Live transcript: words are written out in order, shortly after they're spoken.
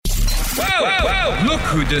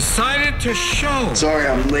who decided to show. Sorry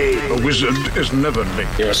I'm late. A wizard is never late.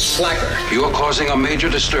 You're a slacker. You're causing a major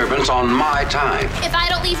disturbance on my time. If I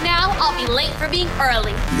don't leave now, I'll be late for being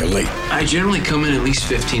early. You're late. I generally come in at least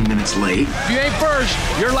 15 minutes late. If you ain't first,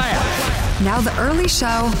 you're last. Now the early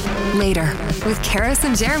show, later, with Karis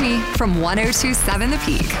and Jeremy from 102.7 The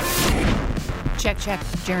Peak. Check.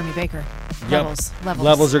 Jeremy Baker. Yep. Levels.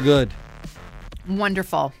 Levels are good.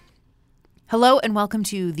 Wonderful. Hello and welcome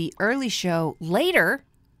to the Early Show Later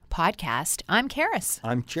podcast. I'm Karis.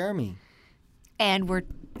 I'm Jeremy. And we're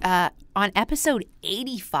on episode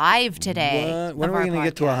 85 today. What? When are we going to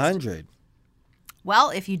get to 100? Well,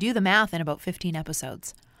 if you do the math, in about 15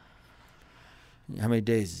 episodes. How many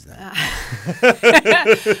days is that?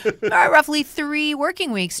 Roughly 3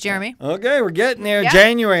 working weeks, Jeremy. Okay, we're getting there. Yep.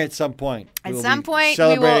 January at some point. At some point,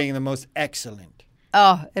 celebrating the most excellent.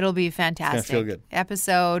 Oh, it'll be fantastic. It's going to feel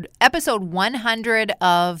good. Episode 100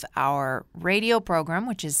 of our radio program,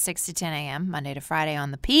 which is 6 to 10 a.m., Monday to Friday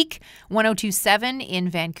on The Peak, 102.7 in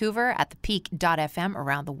Vancouver, at thepeak.fm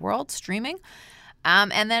around the world, streaming.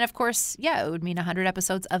 And then, of course, it would mean 100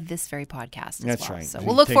 episodes of this very podcast as That's well. right. So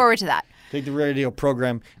we'll look forward to that. Take the radio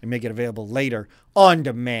program and make it available later on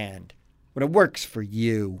demand when it works for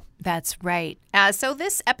you. That's right. So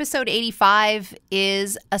this episode 85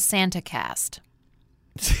 is a Santacast.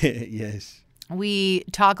 Yes. We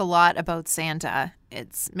talk a lot about Santa.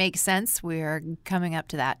 It makes sense. We're coming up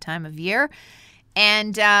to that time of year.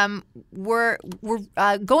 And we're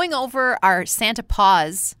going over our Santa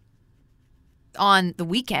Paws on the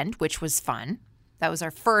weekend, which was fun. That was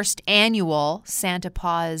our first annual Santa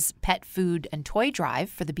Paws pet food and toy drive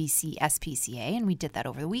for the BC SPCA, and we did that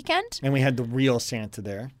over the weekend. And we had the real Santa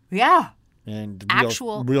there. Yeah. And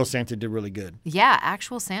actual real Santa did really good. Yeah,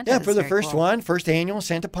 actual Santa. Yeah, for the first one, first annual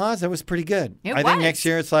Santa Paws, that was pretty good. I think next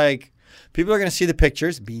year it's like people are going to see the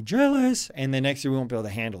pictures, be jealous, and then next year we won't be able to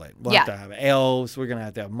handle it. We'll have to have elves. We're going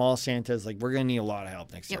to have mall Santas. Like, we're going to need a lot of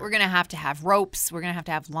help next year. Yeah, we're going to have ropes. We're going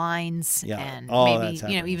to have lines and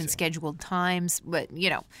maybe even scheduled times. But,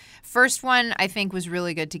 first one I think was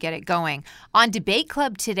really good to get it going. On Debate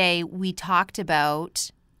Club today, we talked about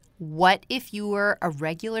what if you were a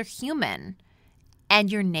regular human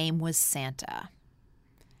and your name was Santa?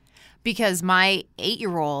 Because my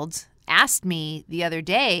 8-year-old asked me the other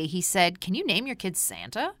day, he said, "Can you name your kid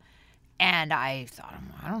Santa?" And I thought,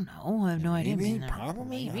 I don't know. I have no idea.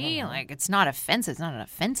 Maybe. Like, it's not offensive. It's not an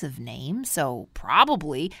offensive name, so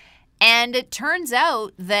probably. And it turns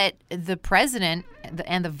out that the president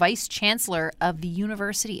and the vice chancellor of the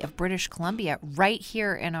University of British Columbia, right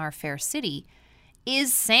here in our fair city,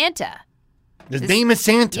 is Santa. His name is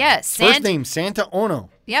Santa. Yes. First name, Santa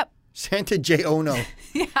Ono. Yep. Santa J. Ono.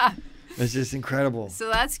 Yeah. It's just incredible. So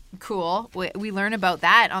that's cool. We learn about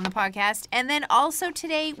that on the podcast. And then also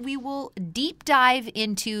today we will deep dive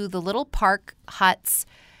into the little park huts,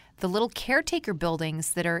 the little caretaker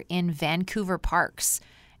buildings that are in Vancouver parks,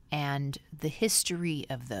 and the history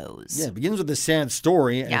of those. Yeah, it begins with a sad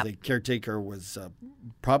story as the caretaker was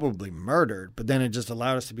probably murdered, but then it just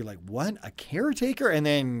allowed us to be like, what? A caretaker? And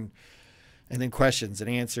then questions and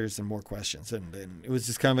answers and more questions. And it was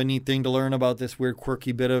just kind of a neat thing to learn about this weird,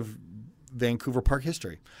 quirky bit of Vancouver park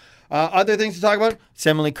history. Other things to talk about. It's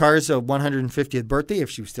Emily Carr's 150th birthday, if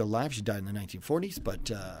she was still alive. She died in the 1940s,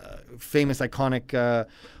 but famous, iconic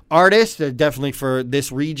artist, definitely for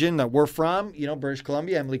this region that we're from, British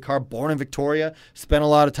Columbia. Emily Carr, born in Victoria, spent a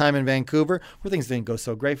lot of time in Vancouver, where things didn't go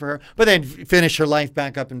so great for her, but then finished her life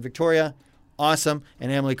back up in Victoria. Awesome.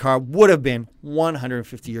 And Emily Carr would have been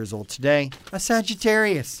 150 years old today. A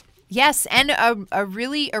Sagittarius. Yes, and a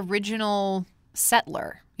really original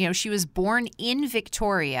settler. She was born in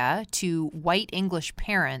Victoria to white English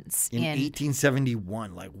parents in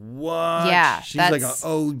 1871. Like, what? Yeah. She's like an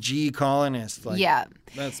OG colonist. Like, yeah.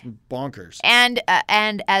 That's bonkers. And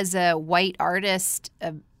as a white artist,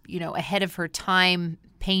 ahead of her time,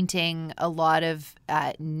 painting a lot of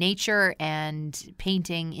nature and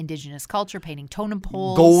painting Indigenous culture, painting totem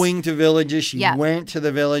poles. Going to villages. She went to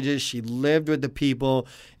the villages. She lived with the people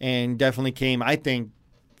and definitely came, I think,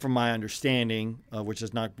 from my understanding, which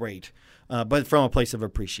is not great, but from a place of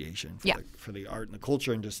appreciation for the art and the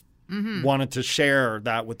culture, and just wanted to share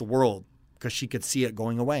that with the world because she could see it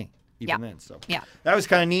going away even then. So that was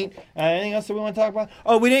kind of neat. Anything else that we want to talk about?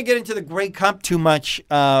 Oh, we didn't get into the Grey Cup too much, in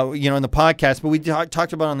the podcast, but we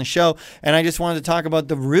talked about it on the show, and I just wanted to talk about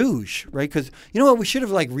the Rouge, right? Because you know what? We should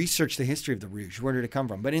have researched the history of the Rouge. Where did it come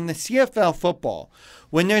from? But in the CFL football,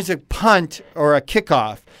 when there's a punt or a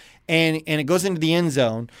kickoff, and it goes into the end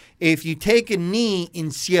zone, if you take a knee in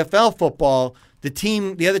CFL football,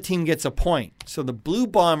 the other team gets a point. So the Blue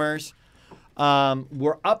Bombers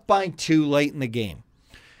were up by 2 late in the game.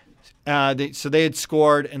 So they had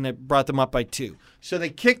scored, and they brought them up by 2. So they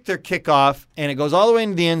kicked their kickoff, and it goes all the way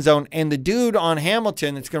into the end zone. And the dude on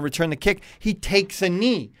Hamilton that's going to return the kick, he takes a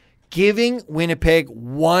knee, giving Winnipeg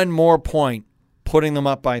 1 more point, putting them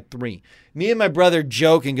up by 3. Me and my brother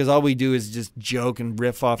joking, because all we do is just joke and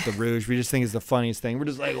riff off the Rouge. We just think it's the funniest thing. We're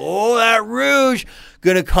just like, oh, that Rouge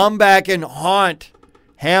going to come back and haunt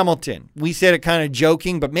Hamilton. We said it kind of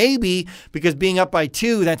joking, but maybe because being up by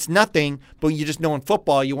 2, that's nothing. But you just know in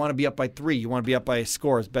football, you want to be up by 3. You want to be up by a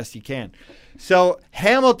score as best you can. So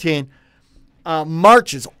Hamilton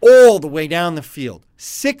marches all the way down the field.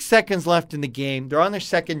 6 seconds left in the game. They're on their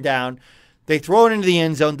second down. They throw it into the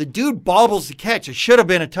end zone. The dude bobbles the catch. It should have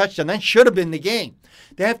been a touchdown. That should have been the game.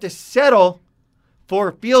 They have to settle for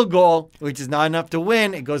a field goal, which is not enough to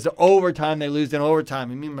win. It goes to overtime. They lose in overtime.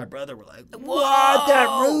 And me and my brother were like, what?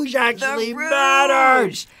 That Rouge actually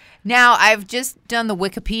matters. Now, I've just done the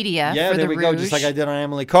Wikipedia for the Rouge. Yeah, there we go, just like I did on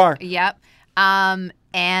Emily Carr. Yep. And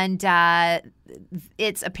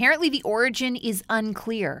it's apparently the origin is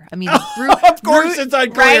unclear. I mean, of course it's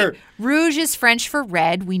unclear. Right? Rouge is French for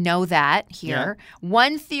red. We know that here. Yeah.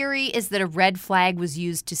 One theory is that a red flag was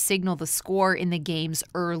used to signal the score in the game's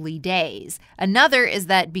early days. Another is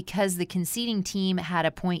that because the conceding team had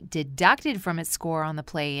a point deducted from its score on the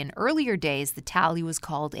play in earlier days, the tally was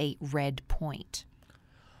called a red point.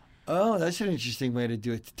 Oh, that's an interesting way to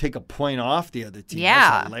do it. To take a point off the other team.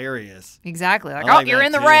 Yeah. That's hilarious. Exactly. Like you're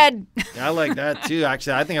in the red. I like that, too.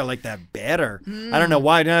 Actually, I think I like that better. I don't know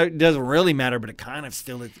why. It doesn't really matter, but it kind of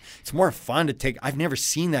still, it's more fun to take. I've never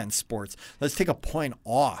seen that in sports. Let's take a point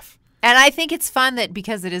off. And I think it's fun that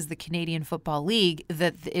because it is the Canadian Football League,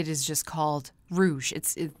 that it is just called Rouge.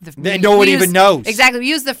 No one even knows. Exactly. We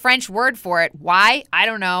use the French word for it. Why? I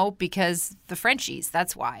don't know. Because the Frenchies.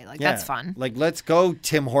 That's why. That's fun. Like, let's go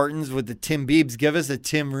Tim Hortons with the Tim Biebs. Give us a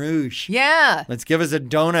Tim Rouge. Yeah. Let's give us a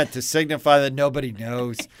donut to signify that nobody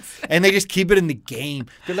knows. And they just keep it in the game.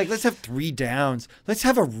 They're like, let's have 3 downs. Let's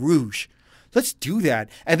have a Rouge. Let's do that.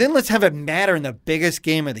 And then let's have it matter in the biggest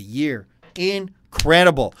game of the year.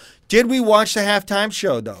 Incredible. Did we watch the halftime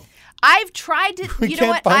show, though? I've tried to. You know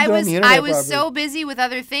what? I was so busy with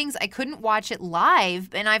other things, I couldn't watch it live,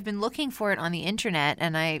 and I've been looking for it on the internet,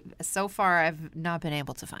 and so far I've not been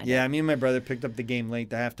able to find it. Yeah, me and my brother picked up the game late.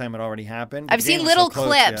 The halftime had already happened. I've seen little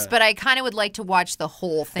clips, but I kind of would like to watch the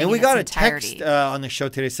whole thing. And we got a entirety. text on the show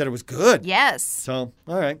today that said it was good. Yes. So,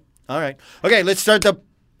 all right. Okay, let's start the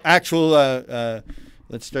actual.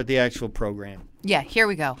 Program. Yeah, here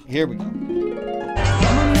we go.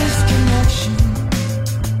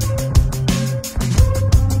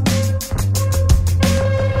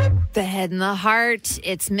 The head and the heart.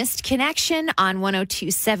 It's Missed Connection on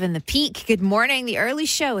 102.7 The Peak. Good morning. The early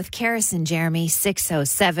show with Karis and Jeremy,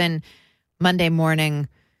 6:07 Monday morning.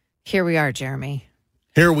 Here we are, Jeremy.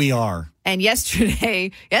 Here we are. And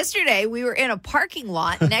yesterday we were in a parking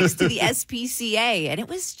lot next to the SPCA, and it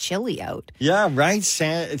was chilly out. Yeah, right.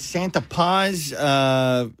 Santa Paws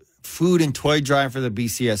food and toy drive for the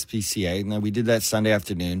BC SPCA. And we did that Sunday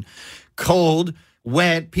afternoon. Cold.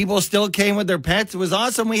 Wet. People still came with their pets. It was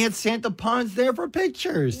awesome. We had Santa Paws there for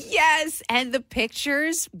pictures. Yes. And the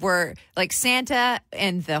pictures were like Santa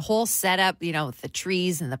and the whole setup, with the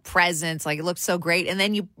trees and the presents. Like, it looked so great. And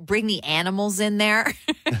then you bring the animals in there.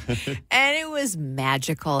 And it was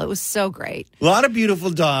magical. It was so great. A lot of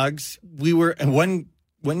beautiful dogs. We were, and one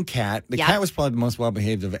cat. The cat was probably the most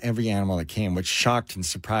well-behaved of every animal that came, which shocked and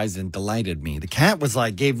surprised and delighted me. The cat was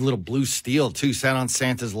gave little blue steel, too, sat on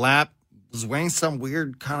Santa's lap. Was wearing some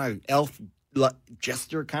weird kind of elf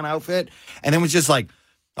jester kind of outfit. And then was just like,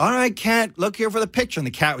 all right, cat, look here for the picture. And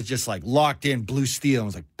the cat was just locked in, blue steel. And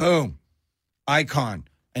was like, boom, icon.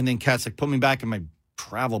 And then cat's like, put me back in my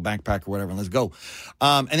travel backpack or whatever, and let's go.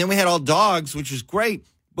 And then we had all dogs, which was great.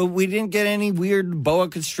 But we didn't get any weird boa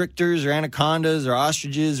constrictors or anacondas or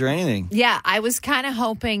ostriches or anything. Yeah, I was kind of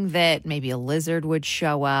hoping that maybe a lizard would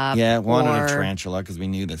show up. Yeah, wanted a tarantula because we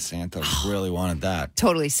knew that Santa really wanted that.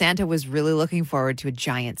 Totally. Santa was really looking forward to a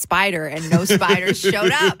giant spider, and no spiders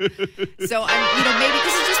showed up. So, maybe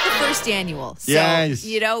this is just the first annual. So, yes.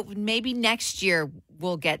 Maybe next year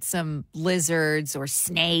we'll get some lizards or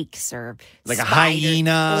snakes or like spiders. A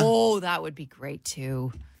hyena. Oh, that would be great,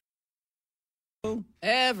 too.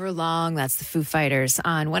 Everlong, that's the Foo Fighters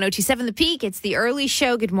on 102.7 The Peak. It's the early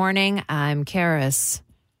show. Good morning. I'm Karis.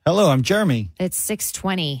 Hello, I'm Jeremy. It's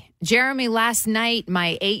 6:20. Jeremy, last night,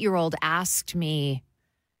 my 8-year-old asked me,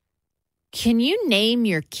 can you name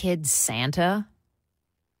your kid Santa?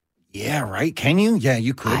 Yeah, right. Can you? Yeah,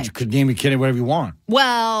 you could. You could name your kid whatever you want.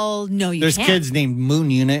 Well, no, you can't. There's kids named Moon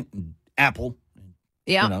Unit, Apple.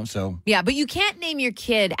 Yeah. So. Yeah, but you can't name your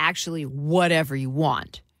kid actually whatever you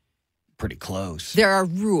want. pretty close. There are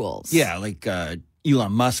rules. Yeah, like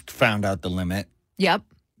Elon Musk found out the limit. Yep.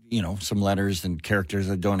 You know, some letters and characters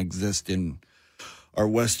that don't exist in our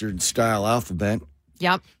Western style alphabet.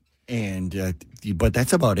 Yep. And but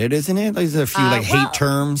that's about it, isn't it? There's a few hate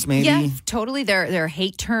terms, maybe. Yeah, totally. There are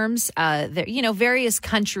hate terms. Various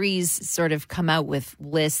countries sort of come out with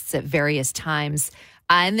lists at various times,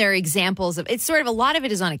 and there are examples of. It's sort of a lot of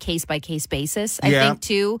it is on a case by case basis. I think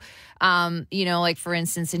too. Like for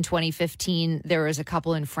instance, in 2015, there was a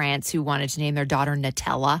couple in France who wanted to name their daughter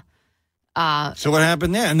Nutella. So what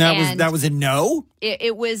happened there? And that was a no?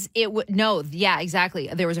 No. Yeah, exactly.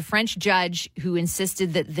 There was a French judge who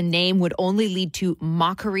insisted that the name would only lead to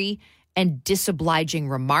mockery and disobliging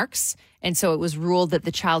remarks. And so it was ruled that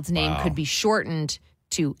the child's name could be shortened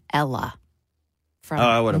to Ella from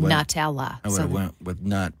Nutella. I would have went with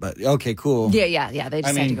Nut, but okay, cool. Yeah. They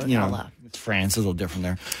just had to go to Ella. It's France, it's a little different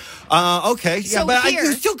there. Okay. So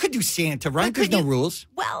you still could do Santa, right? There's no rules.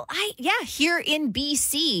 Well, here in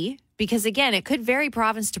BC... Because, again, it could vary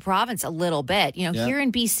province to province a little bit. Here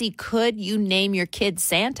in BC, could you name your kid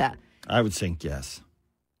Santa? I would think yes.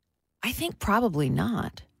 I think probably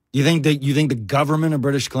not. You think the government of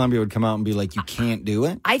British Columbia would come out and be like, you can't do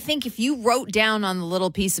it? I think if you wrote down on the little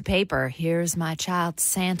piece of paper, here's my child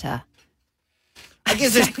Santa. I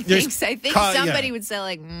guess I think somebody would say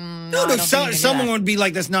like, someone would be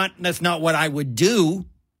like, that's not what I would do.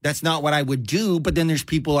 That's not what I would do. But then there's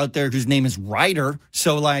people out there whose name is Ryder.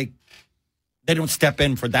 So like, they don't step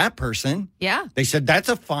in for that person. Yeah. They said, that's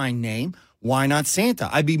a fine name. Why not Santa?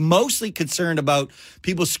 I'd be mostly concerned about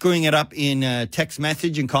people screwing it up in text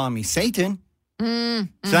message and calling me Satan. So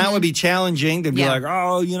that would be challenging. They'd be like,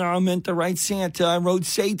 I meant to write Santa. I wrote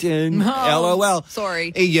Satan. LOL.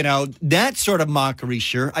 Sorry. That sort of mockery,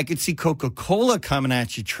 sure. I could see Coca-Cola coming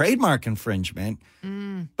at you, trademark infringement.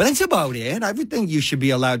 But that's about it. I would think you should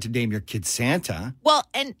be allowed to name your kid Santa. Well,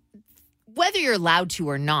 and whether you're allowed to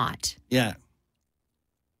or not. Yeah.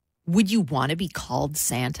 Would you want to be called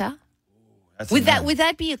Santa? Would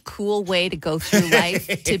that be a cool way to go through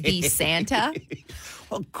life, to be Santa?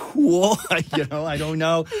 Well, cool. I don't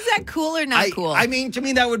know. Is that cool or not cool? I mean, to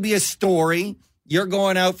me, that would be a story. You're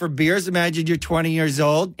going out for beers. Imagine you're 20 years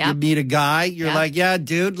old. Yep. You meet a guy. You're like, yeah,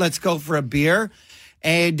 dude, let's go for a beer.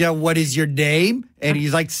 And what is your name? And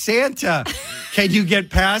he's like, Santa. Can you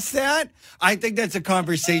get past that? I think that's a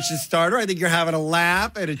conversation starter. I think you're having a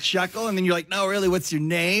laugh and a chuckle, and then you're like, no, really, what's your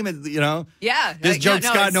name? And, yeah, this joke's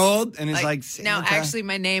gotten old, and it's like Santa. No, actually,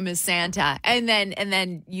 my name is Santa. And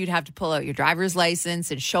then you'd have to pull out your driver's license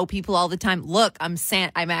and show people all the time, look, I'm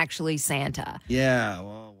actually Santa. Yeah, well,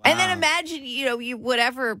 wow. And then imagine,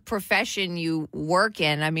 whatever profession you work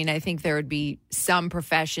in. I mean, I think there would be some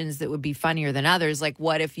professions that would be funnier than others. Like,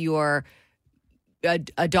 what if you're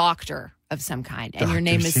a doctor of some kind, and your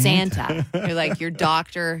name is Santa. You're like, you're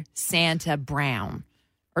Dr. Santa Brown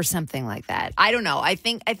or something like that. I don't know. I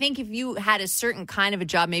think if you had a certain kind of a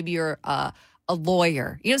job, maybe you're a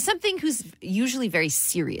lawyer, something who's usually very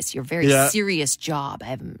serious, your very serious job,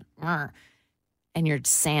 and you're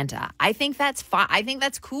Santa. I think that's fine. I think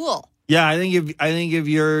that's cool. Yeah, I think if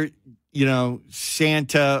you're,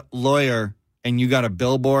 Santa lawyer, and you got a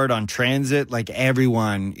billboard on transit, like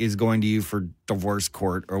everyone is going to you for divorce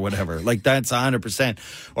court or whatever. Like that's 100%.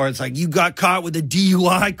 Or it's like, you got caught with a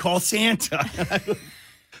DUI, call Santa.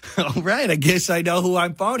 All right, I guess I know who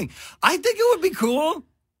I'm phoning. I think it would be cool.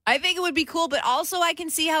 I think it would be cool, but also I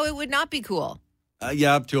can see how it would not be cool.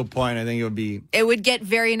 Yeah, up to a point, I think it would be. It would get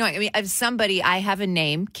very annoying. I mean, I have a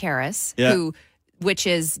name, Karis, which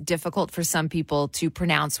is difficult for some people to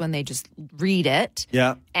pronounce when they just read it.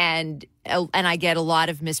 Yeah. And I get a lot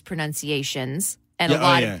of mispronunciations and a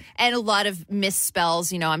lot of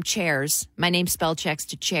misspells. I'm Chairs. My name spell checks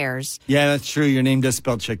to Chairs. Yeah, that's true. Your name does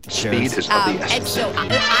spell check to Chairs. Speed is of the essence. And so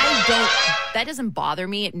I don't. That doesn't bother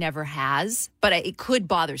me. It never has, but it could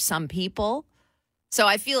bother some people. So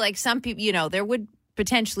I feel like some people, there would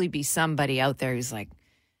potentially be somebody out there who's like.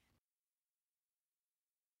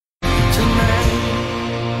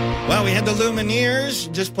 Well, we had the Lumineers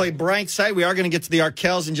just play Bright Side. We are going to get to the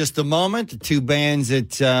Arkells in just a moment. The two bands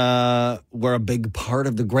that were a big part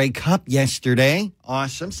of the Grey Cup yesterday.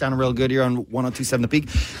 Awesome. Sounded real good here on 102.7 The Peak.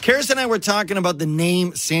 Karis and I were talking about the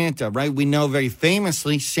name Santa, right? We know very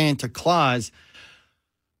famously Santa Claus.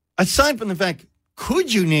 Aside from the fact,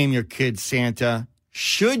 could you name your kid Santa?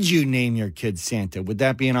 Should you name your kid Santa? Would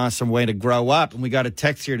that be an awesome way to grow up? And we got a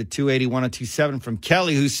text here to 280-1027 from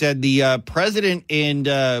Kelly, who said the president and,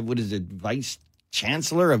 vice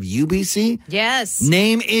chancellor of UBC? Yes.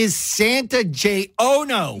 Name is Santa J.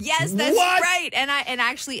 Ono. Yes, that's right. And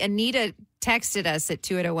actually, Anita texted us at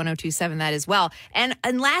 280-1027 that as well. And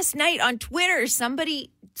last night on Twitter, somebody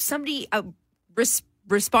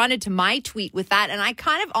responded to my tweet with that, and I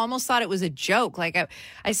kind of almost thought it was a joke. Like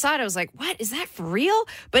I saw it, I was like, what? Is that for real?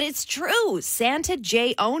 But it's true. Santa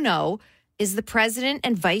J. Ono is the president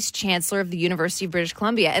and vice chancellor of the University of British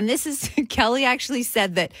Columbia. And this is, Kelly actually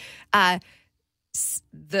said that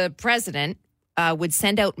the president would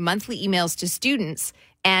send out monthly emails to students,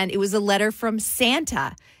 and it was a letter from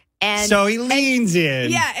Santa. And so he leans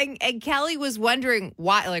in. Yeah, and Kelly was wondering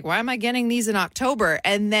why am I getting these in October?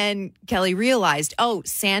 And then Kelly realized,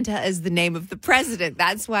 Santa is the name of the president.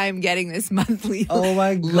 That's why I'm getting this monthly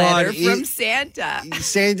letter from Santa.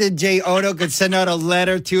 Santa J. Ono could send out a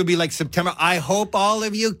letter too. It'd be like September. I hope all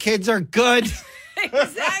of you kids are good.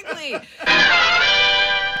 Exactly.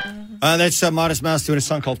 That's Modest Mouse doing a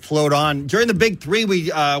song called Float On. During the Big Three,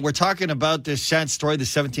 we're talking about this sad story, the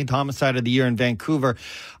 17th homicide of the year in Vancouver.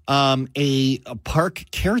 A park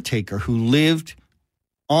caretaker who lived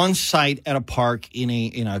on site at a park in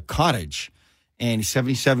a cottage. And he's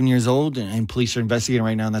 77 years old, and police are investigating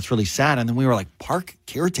right now, and that's really sad. And then we were like, park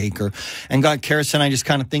caretaker? And got Karis and I just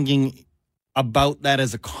kind of thinking about that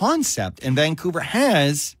as a concept. And Vancouver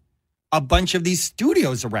has a bunch of these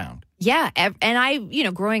studios around. Yeah. And I,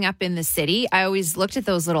 growing up in the city, I always looked at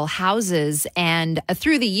those little houses. And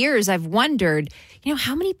through the years, I've wondered,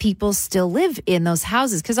 how many people still live in those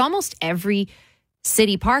houses? Because almost every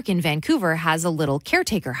city park in Vancouver has a little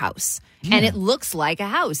caretaker house. Yeah. And it looks like a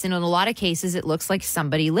house. And in a lot of cases, it looks like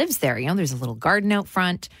somebody lives there. There's a little garden out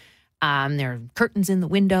front. There are curtains in the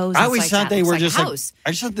windows. I always thought they were just I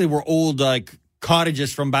just thought they were old,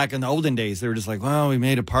 cottages from back in the olden days. They were just like, well, we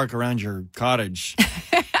made a park around your cottage.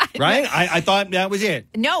 Right? I thought that was it.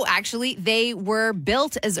 No, actually, they were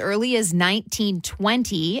built as early as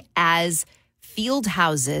 1920 as field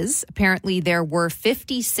houses. Apparently, there were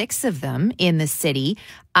 56 of them in the city,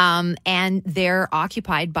 and they're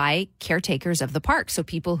occupied by caretakers of the park, so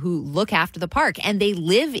people who look after the park, and they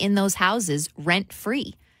live in those houses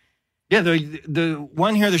rent-free. Yeah, the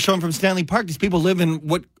one here they're showing from Stanley Park, these people live in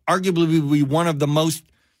what arguably would be one of the most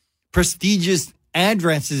prestigious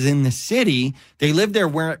addresses in the city. They live there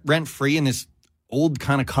rent-free in this old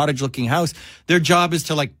kind of cottage-looking house. Their job is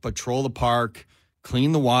to patrol the park,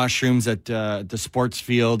 clean the washrooms at the sports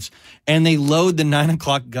fields, and they load the 9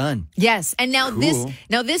 o'clock gun. Yes, and now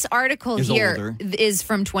this article here is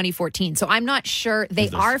from 2014, so I'm not sure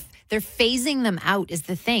they're phasing them out is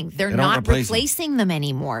the thing. They're not replacing them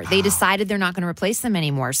anymore. They decided they're not going to replace them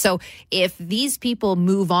anymore. So if these people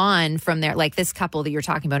move on from there, like this couple that you're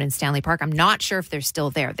talking about in Stanley Park, I'm not sure if they're still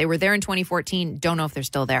there. They were there in 2014. Don't know if they're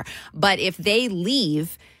still there. But if they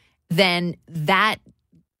leave, then that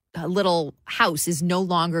little house is no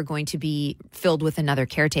longer going to be filled with another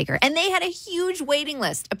caretaker. And they had a huge waiting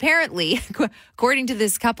list. Apparently, according to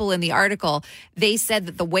this couple in the article, they said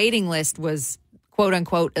that the waiting list was quote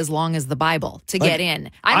unquote as long as the Bible to get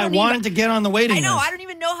in. I wanted to get on the waiting list. I know. I don't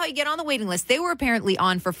even know how you get on the waiting list. They were apparently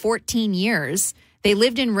on for 14 years. They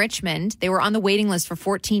lived in Richmond. They were on the waiting list for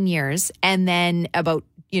 14 years. And then about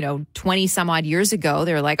 20 some odd years ago,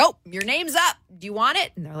 they were like, oh, your name's up. Do you want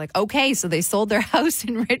it? And they're like, okay. So they sold their house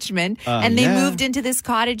in Richmond and they moved into this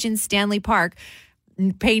cottage in Stanley Park,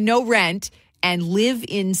 pay no rent, and live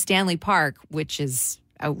in Stanley Park, which is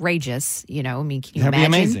outrageous. Can you imagine? That'd be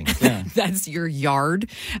amazing. Yeah. That's your yard.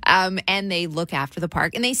 And they look after the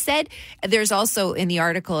park. And they said there's also in the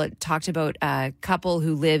article, it talked about a couple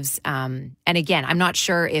who lives, and again, I'm not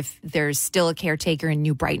sure if there's still a caretaker in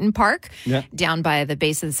New Brighton Park down by the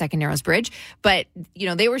base of the Second Narrows Bridge. But,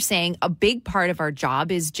 they were saying a big part of our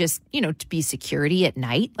job is just, to be security at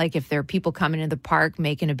night. Like if there are people coming into the park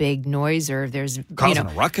making a big noise or if there's, causing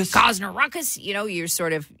a ruckus, you're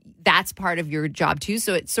sort of, that's part of your job too.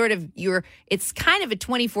 So it's sort of it's kind of a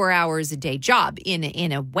 24 hours a day job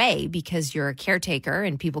in a way because you're a caretaker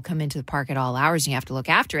and people come into the park at all hours and you have to look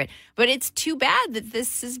after it. But it's too bad that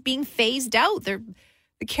this is being phased out. The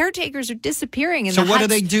caretakers are disappearing. And so what do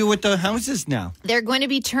they do with the houses now? They're going to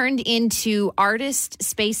be turned into artist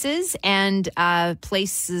spaces and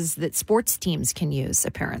places that sports teams can use,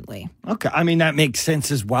 apparently. Okay. I mean, that makes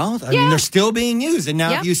sense as well. I mean, they're still being used. And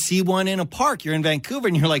now if you see one in a park, you're in Vancouver,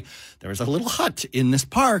 and you're like, there's a little hut in this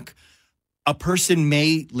park. A person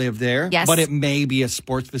may live there, but it may be a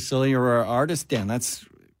sports facility or an artist den. That's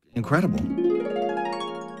incredible.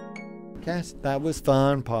 That was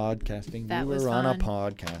fun podcasting. We were on a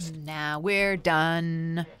podcast. Now we're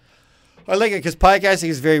done. I like it because podcasting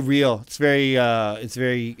is very real. It's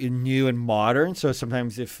very new and modern. So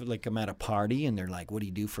sometimes if I'm at a party and they're like, "What do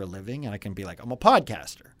you do for a living?" and I can be like, "I'm a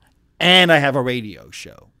podcaster, and I have a radio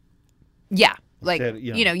show." Yeah. like,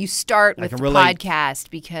 you start with the podcast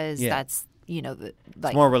because that's,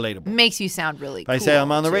 it's more relatable. Makes you sound really cool. If I say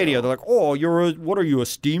I'm on the radio, they're like, oh, what are you, a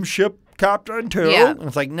steamship captain too? Yeah. And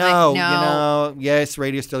it's like, no, yes,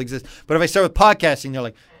 radio still exists. But if I start with podcasting, they're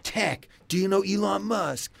like, tech, do you know Elon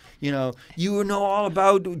Musk? You know all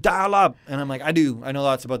about dial-up. And I'm like, I do. I know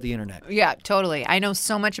lots about the internet. Yeah, totally. I know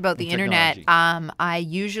so much about the internet. I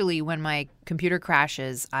usually, when my computer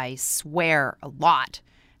crashes, I swear a lot.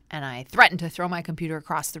 And I threaten to throw my computer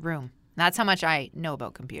across the room. That's how much I know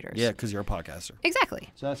about computers. Yeah, because you're a podcaster. Exactly.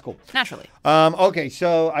 So that's cool. Naturally. Okay,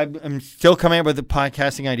 so I'm still coming up with the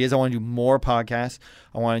podcasting ideas. I want to do more podcasts.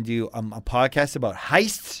 I want to do a podcast about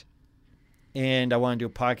heists. And I want to do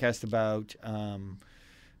a podcast about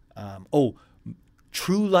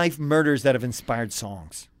true life murders that have inspired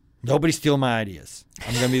songs. Nobody steal my ideas.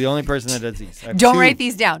 I'm going to be the only person that does these. Don't write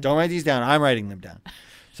these down. Don't write these down. I'm writing them down.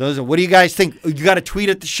 So what do you guys think? You got to tweet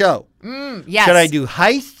at the show. Yes. Should I do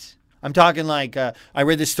heists? I'm talking like I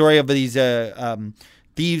read the story of these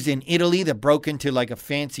thieves in Italy that broke into like a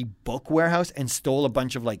fancy book warehouse and stole a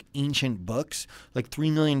bunch of like ancient books, like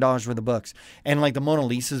 $3 million worth of books. And like the Mona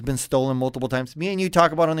Lisa has been stolen multiple times. Me and you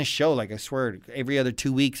talk about on this show, like I swear, every other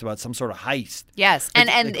 2 weeks about some sort of heist. Yes.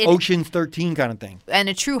 Like Ocean's 13 kind of thing. And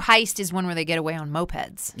a true heist is one where they get away on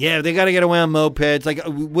mopeds. Yeah, they got to get away on mopeds. Like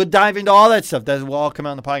we'll dive into all that stuff. That will all come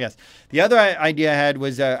out in the podcast. The other idea I had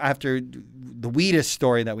was after the Wheatus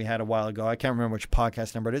story that we had a while ago. I can't remember which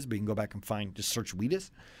podcast number it is, but you can go back and just search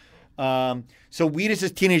Wheatus. So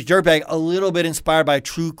Wheatus' Teenage Dirtbag, a little bit inspired by a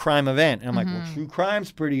true crime event. And I'm like, well, true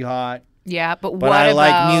crime's pretty hot. Yeah, but I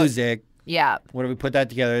like music. Yeah. What if we put that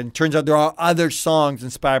together? And it turns out there are other songs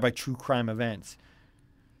inspired by true crime events.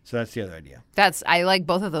 So that's the other idea. I like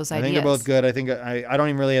both of those ideas. I think they're both good. I think I don't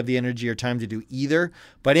even really have the energy or time to do either.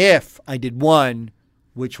 But if I did one,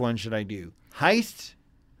 which one should I do? Heist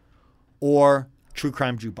or true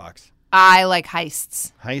crime jukebox? I like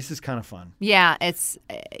heists. Heist is kind of fun. Yeah, it's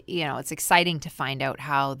it's exciting to find out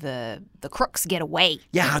how the crooks get away.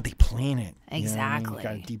 Yeah, how they plan it. Exactly. You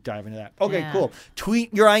got to deep dive into that. Okay, cool.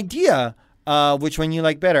 Tweet your idea. Which one you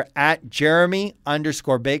like better? At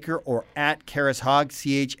Jeremy_Baker or at Karis Hogg,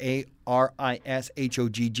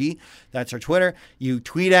 CHARISHOGG. That's our Twitter. You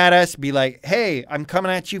tweet at us. Be like, hey, I'm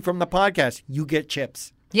coming at you from the podcast. You get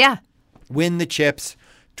chips. Yeah. Win the chips.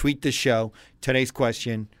 Tweet the show. Today's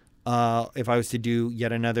question. If I was to do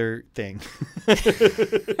yet another thing,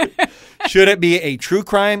 should it be a true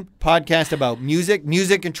crime podcast about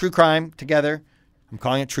music and true crime together? I'm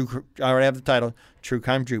calling it I already have the title, True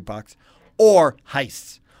Crime Jukebox, or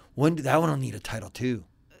heists. That one will need a title too.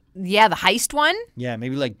 Yeah, the heist one? Yeah,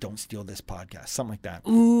 maybe like Don't Steal This Podcast. Something like that.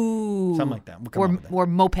 Ooh. Something like that. We'll or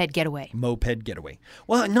Moped Getaway. Moped Getaway.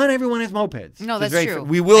 Well, not everyone has mopeds. No, that's true.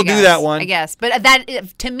 We will do that one. I guess. But that,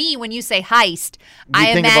 to me, when you say heist,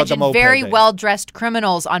 I imagine very well-dressed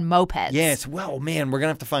criminals on mopeds. Yes. Well, man, we're going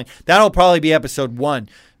to have to find. That'll probably be episode 1.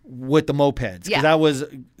 With the mopeds, because that was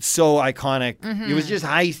so iconic. Mm-hmm. It was just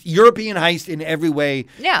European heist in every way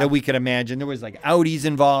that we could imagine. There was like Audis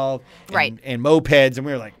involved, and mopeds, and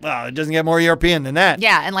we were like, wow, it doesn't get more European than that.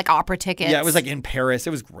 Yeah, and like opera tickets. Yeah, it was like in Paris. It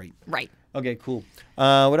was great. Right. Okay, cool.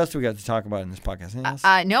 What else do we got to talk about in this podcast? Anything else?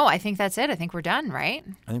 No, I think that's it. I think we're done, right?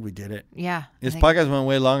 I think we did it. Yeah. This podcast went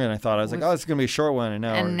way longer than I thought. I was like, oh, it's going to be a short one.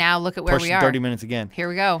 And now look at where we are. 30 minutes again. Here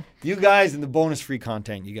we go. You guys and the bonus free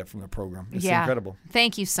content you get from the program. It's incredible.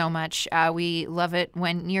 Thank you so much. We love it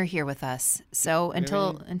when you're here with us. So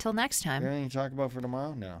until next time. Anything to talk about for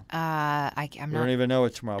tomorrow? No. We don't even know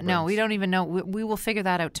what tomorrow brings. No, we don't even know. We will figure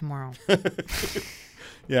that out tomorrow.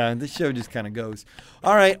 Yeah, this show just kind of goes.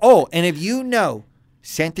 All right. Oh, and if you know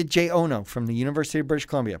Santa J. Ono from the University of British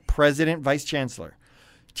Columbia, President, Vice Chancellor,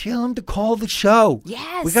 tell him to call the show.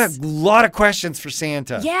 Yes. We got a lot of questions for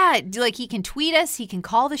Santa. Yeah, like he can tweet us. He can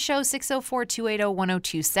call the show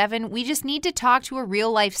 604-280-1027. We just need to talk to a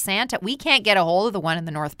real-life Santa. We can't get a hold of the one in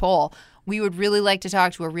the North Pole. We would really like to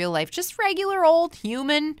talk to a real-life, just regular old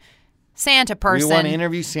human Santa person. We want to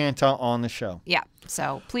interview Santa on the show. Yeah,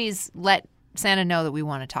 so please let Santa know that we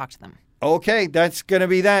want to talk to them. Okay, that's going to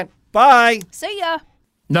be that. Bye. See ya.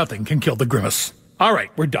 Nothing can kill the grimace. All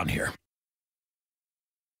right, we're done here.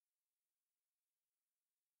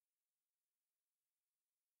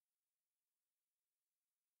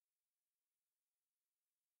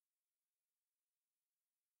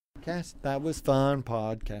 That was fun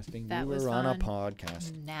podcasting. That we was were fun. On a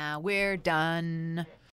podcast. Now we're done.